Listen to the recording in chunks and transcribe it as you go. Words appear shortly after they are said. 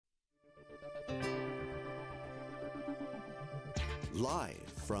Live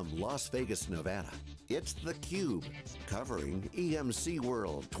from Las Vegas, Nevada, it's theCUBE, covering EMC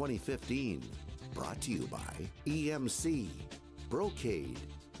World 2015. Brought to you by EMC, Brocade,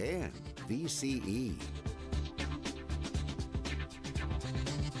 and VCE.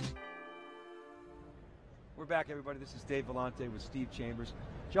 We're back, everybody. This is Dave Vellante with Steve Chambers.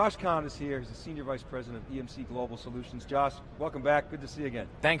 Josh Kahn is here. He's the Senior Vice President of EMC Global Solutions. Josh, welcome back. Good to see you again.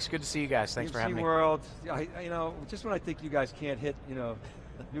 Thanks. Good to see you guys. Thanks for having me. EMC World. You know, just when I think you guys can't hit,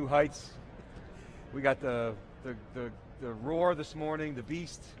 new heights, we got the roar this morning, the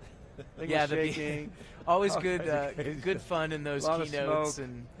beast. Yeah, always good, good fun in those keynotes,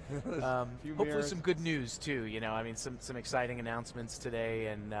 and hopefully some good news too. I mean, some exciting announcements today,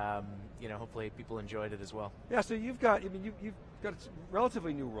 and hopefully people enjoyed it as well. Yeah, so you've got a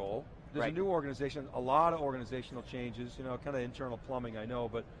relatively new role. There's a new organization, a lot of organizational changes. Kind of internal plumbing, I know,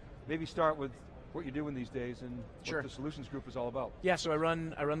 but maybe start with what you're doing these days and what the solutions group is all about. Yeah, so I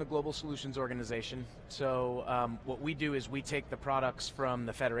run the global solutions organization. So what we do is we take the products from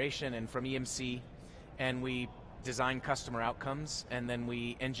the Federation and from EMC, and we design customer outcomes, and then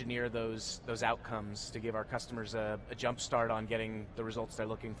we engineer those outcomes to give our customers a jump start on getting the results they're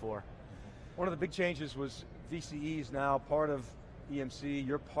looking for. One of the big changes was VCE is now part of EMC.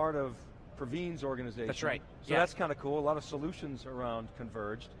 You're part of Praveen's organization. That's right. So that's kind of cool. A lot of solutions around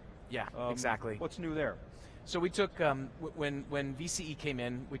converged. Yeah, exactly. What's new there? So we took, when VCE came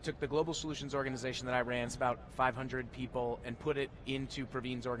in, we took the global solutions organization that I ran, it's about 500 people, and put it into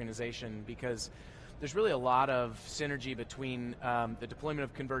Praveen's organization, because there's really a lot of synergy between the deployment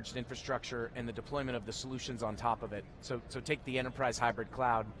of converged infrastructure and the deployment of the solutions on top of it. So take the enterprise hybrid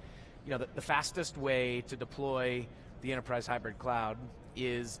cloud. The fastest way to deploy the enterprise hybrid cloud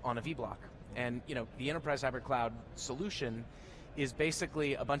is on a vBlock. And the enterprise hybrid cloud solution is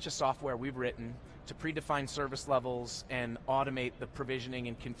basically a bunch of software we've written to predefine service levels and automate the provisioning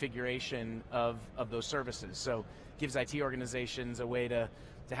and configuration of those services. So gives IT organizations a way to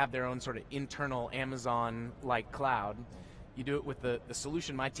have their own sort of internal Amazon-like cloud. You do it with the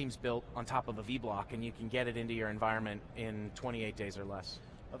solution my team's built on top of a vBlock, and you can get it into your environment in 28 days or less.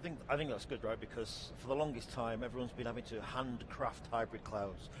 I think that's good, right? Because for the longest time, everyone's been having to handcraft hybrid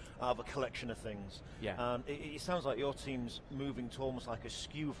clouds out of a collection of things. Yeah. And it sounds like your team's moving to almost like a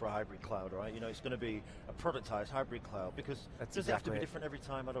SKU for a hybrid cloud, right? It's going to be a productized hybrid cloud, because does it have to be different every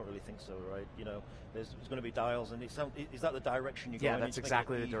time? I don't really think so, right? There's going to be dials, and is that the direction you go in? Yeah, that's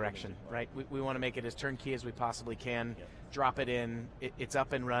exactly the direction, right? We want to make it as turnkey as we possibly can. Yeah. Drop it in, it's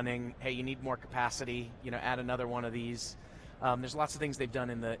up and running. Hey, you need more capacity, add another one of these. There's lots of things they've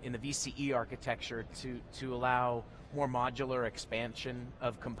done in the VCE architecture to allow more modular expansion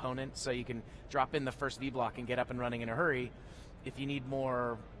of components, so you can drop in the first vBlock and get up and running in a hurry. If you need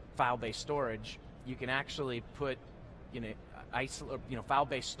more file-based storage, you can actually put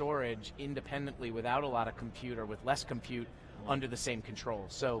file-based storage independently without a lot of compute, or with less compute, under the same control.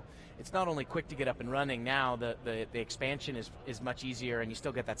 So it's not only quick to get up and running, now the expansion is much easier, and you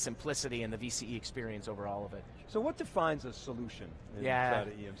still get that simplicity and the VCE experience over all of it. So what defines a solution inside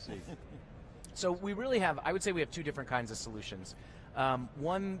of EMC? So we really have, I would say we have two different kinds of solutions.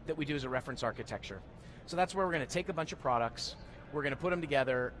 One that we do is a reference architecture. So that's where we're going to take a bunch of products, we're going to put them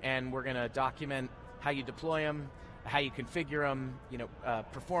together, and we're going to document how you deploy them, how you configure them,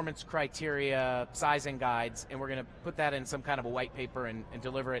 performance criteria, sizing guides, and we're going to put that in some kind of a white paper and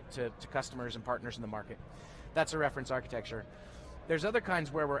deliver it to customers and partners in the market. That's a reference architecture. There's other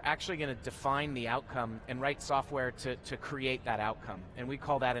kinds where we're actually going to define the outcome and write software to create that outcome, and we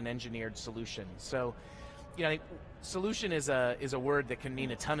call that an engineered solution. So, solution is a word that can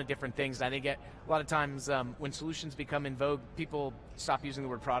mean a ton of different things. I think a lot of times when solutions become in vogue, people stop using the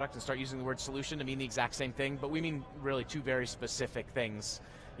word product and start using the word solution to mean the exact same thing, but we mean really two very specific things.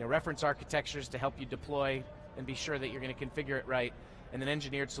 Reference architectures to help you deploy and be sure that you're going to configure it right, and then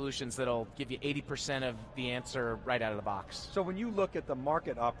engineered solutions that'll give you 80% of the answer right out of the box. So when you look at the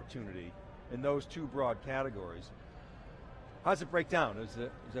market opportunity in those two broad categories, how does it break down? Is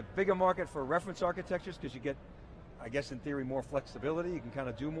it a bigger market for reference architectures because you get, I guess in theory, more flexibility, you can kind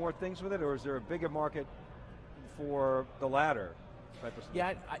of do more things with it, or is there a bigger market for the latter type of stuff?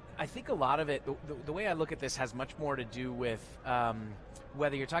 Yeah, I think a lot of it, the way I look at this has much more to do with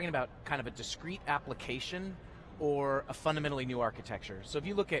whether you're talking about kind of a discrete application or a fundamentally new architecture. So if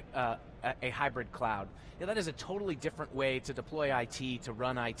you look at a hybrid cloud, that is a totally different way to deploy IT, to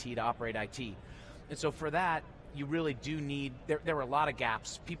run IT, to operate IT. And so for that, you really do need, there were a lot of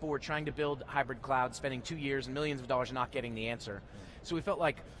gaps. People were trying to build hybrid cloud, spending 2 years and millions of dollars not getting the answer. So we felt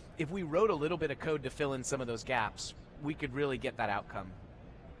like if we wrote a little bit of code to fill in some of those gaps, we could really get that outcome.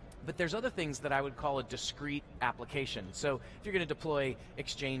 But there's other things that I would call a discrete application. So if you're going to deploy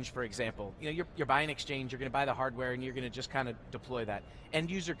Exchange, for example, you're buying Exchange, you're going to buy the hardware, and you're going to just kind of deploy that. End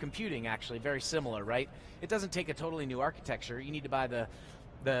user computing, actually, very similar, right? It doesn't take a totally new architecture. You need to buy the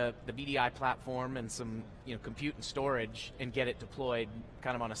VDI platform and some compute and storage and get it deployed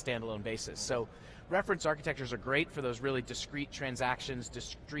kind of on a standalone basis. So reference architectures are great for those really discrete transactions,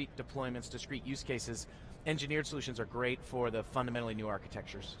 discrete deployments, discrete use cases. Engineered solutions are great for the fundamentally new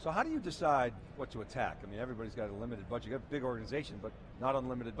architectures. So how do you decide what to attack? I mean, everybody's got a limited budget. You got a big organization, but not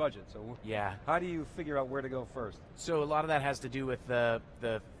unlimited budget. So yeah, how do you figure out where to go first? So a lot of that has to do with the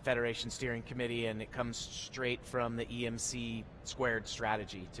Federation Steering Committee, and it comes straight from the EMC squared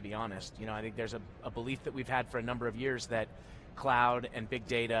strategy, to be honest. I think there's a belief that we've had for a number of years that cloud and big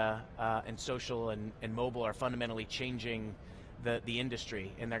data and social and mobile are fundamentally changing the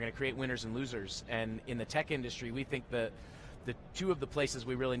industry, and they're going to create winners and losers. And in the tech industry, we think that the two of the places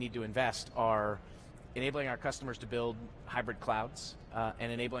we really need to invest are enabling our customers to build hybrid clouds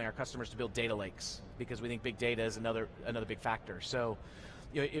and enabling our customers to build data lakes, because we think big data is another big factor. So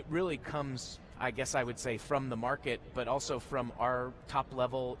it really comes, I guess I would say, from the market, but also from our top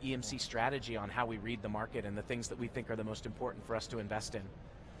level EMC strategy on how we read the market and the things that we think are the most important for us to invest in.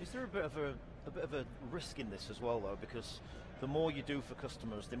 Is there a bit of a risk in this as well, though, because the more you do for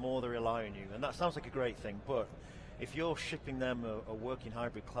customers, the more they rely on you, and that sounds like a great thing, but if you're shipping them a working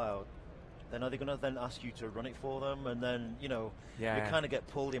hybrid cloud, then are they going to then ask you to run it for them, and then you kind of get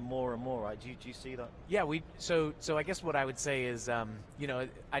pulled in more and more, right? Do you see that? Yeah, so I guess what I would say is, I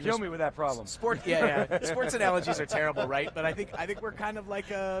Kill me with that problem. Sports analogies are terrible, right? But I think we're kind of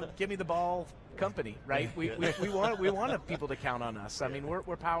like a give me the ball company, right? We want people to count on us. I mean,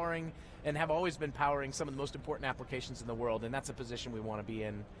 we're powering and have always been powering some of the most important applications in the world, and that's a position we want to be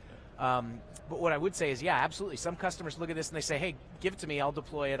in. But what I would say is, yeah, absolutely. Some customers look at this and they say, hey, give it to me, I'll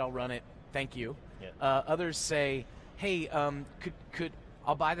deploy it, I'll run it, thank you. Yeah. Others say, hey, could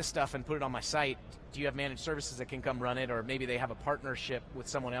I'll buy the stuff and put it on my site. Do you have managed services that can come run it? Or maybe they have a partnership with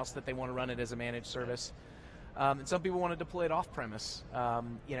someone else that they want to run it as a managed service. And some people want to deploy it off-premise,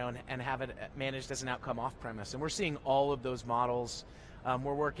 and have it managed as an outcome off-premise. And we're seeing all of those models.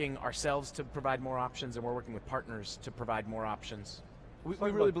 We're working ourselves to provide more options, and we're working with partners to provide more options. We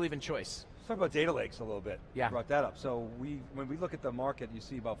really believe in choice. Let's talk about data lakes a little bit. Yeah. You brought that up. So when we look at the market, you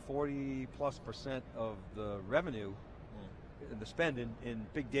see about 40+% of the revenue, the spend in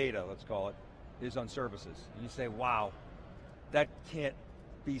big data, let's call it, is on services. And you say, wow, that can't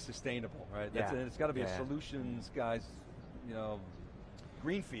be sustainable, right? Yeah. It's got to be a solutions guy's,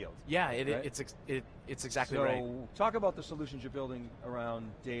 greenfield. Yeah, right? it's exactly right. So talk about the solutions you're building around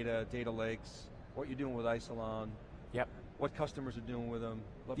data lakes, what you're doing with Isilon. Yep. What customers are doing with them.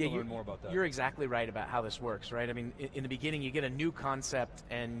 Love to learn more about that. You're exactly right about how this works, right? I mean, in the beginning, you get a new concept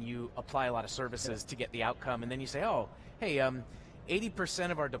and you apply a lot of services to get the outcome, and then you say, oh, hey, 80%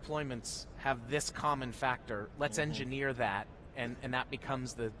 of our deployments have this common factor. Let's engineer that, and that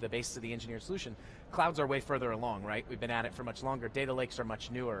becomes the basis of the engineered solution. Clouds are way further along, right? We've been at it for much longer. Data lakes are much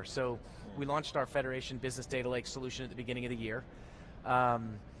newer. So we launched our Federation Business Data Lake solution at the beginning of the year.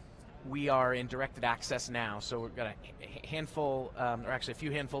 We are in directed access now, so we've got a handful, or actually a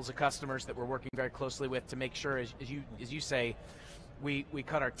few handfuls of customers that we're working very closely with to make sure, as you say, we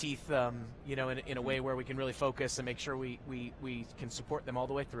cut our teeth, in a way where we can really focus and make sure we can support them all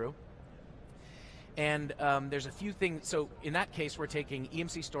the way through. And there's a few things. So in that case, we're taking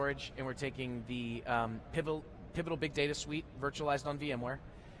EMC storage and we're taking the Pivotal Big Data Suite virtualized on VMware,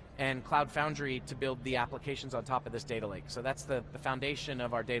 and Cloud Foundry to build the applications on top of this data lake. So that's the foundation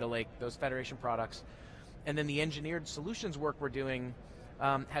of our data lake, those Federation products. And then the engineered solutions work we're doing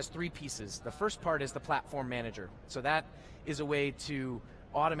has three pieces. The first part is the platform manager. So that is a way to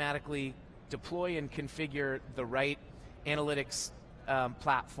automatically deploy and configure the right analytics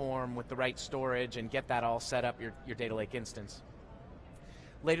platform with the right storage and get that all set up, your data lake instance.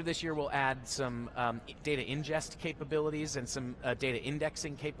 Later this year, we'll add some data ingest capabilities and some data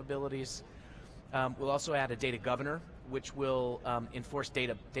indexing capabilities. We'll also add a data governor, which will enforce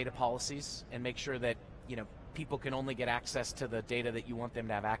data policies and make sure that people can only get access to the data that you want them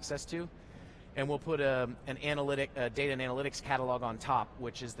to have access to. And we'll put a data and analytics catalog on top,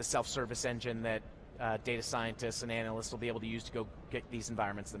 which is the self-service engine that data scientists and analysts will be able to use to go get these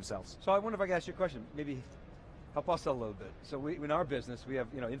environments themselves. So I wonder if I could ask you a question, maybe help us a little bit. So in our business, we have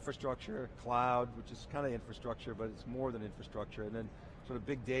infrastructure, cloud, which is kind of infrastructure, but it's more than infrastructure, and then sort of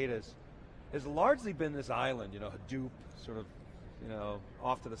big data has largely been this island, Hadoop, sort of,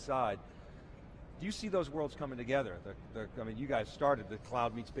 off to the side. Do you see those worlds coming together? I mean, you guys started the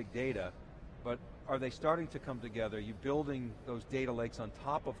cloud meets big data, but are they starting to come together? Are you building those data lakes on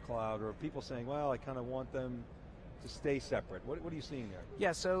top of cloud, or are people saying, well, I kind of want them to stay separate? What are you seeing there?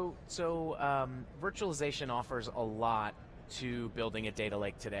 Yeah, so virtualization offers a lot to building a data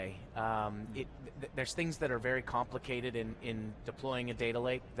lake today. There's things that are very complicated in deploying a data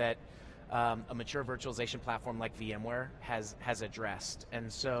lake that a mature virtualization platform like VMware has addressed.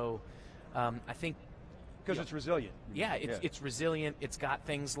 And so I think... Because it's resilient. Yeah, it's resilient. It's got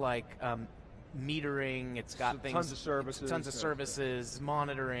things like metering, it's got tons of services,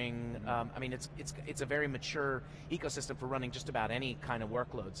 monitoring. I mean, it's a very mature ecosystem for running just about any kind of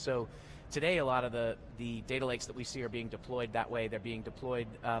workload. So today, a lot of the data lakes that we see are being deployed that way. They're being deployed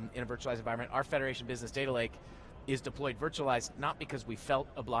in a virtualized environment. Our Federation Business Data Lake is deployed virtualized, not because we felt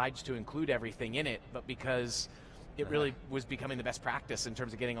obliged to include everything in it, but because it really was becoming the best practice in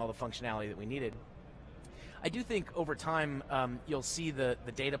terms of getting all the functionality that we needed. I do think over time you'll see the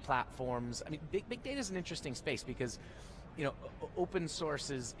data platforms. I mean, big data is an interesting space because, you know, open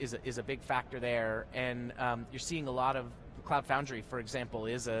source is a big factor there, and you're seeing a lot of Cloud Foundry, for example,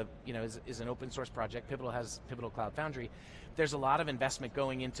 is an open source project. Pivotal has Pivotal Cloud Foundry. There's a lot of investment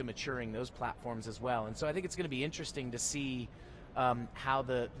going into maturing those platforms as well, and so I think it's going to be interesting to see how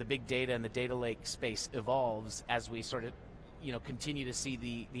the big data and the data lake space evolves as we sort of, you know, continue to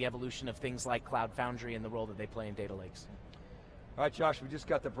see the evolution of things like Cloud Foundry and the role that they play in data lakes. All right, Josh, we just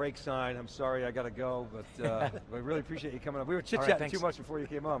got the break sign. I'm sorry I got to go, but we really appreciate you coming on. We were chit-chatting too much before you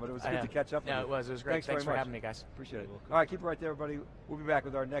came on, but it was good to catch up. No, it was great. Thanks for having me, guys. Appreciate it. All right, keep it right there, everybody. We'll be back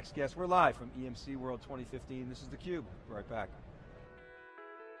with our next guest. We're live from EMC World 2015. This is theCUBE. We'll be right back.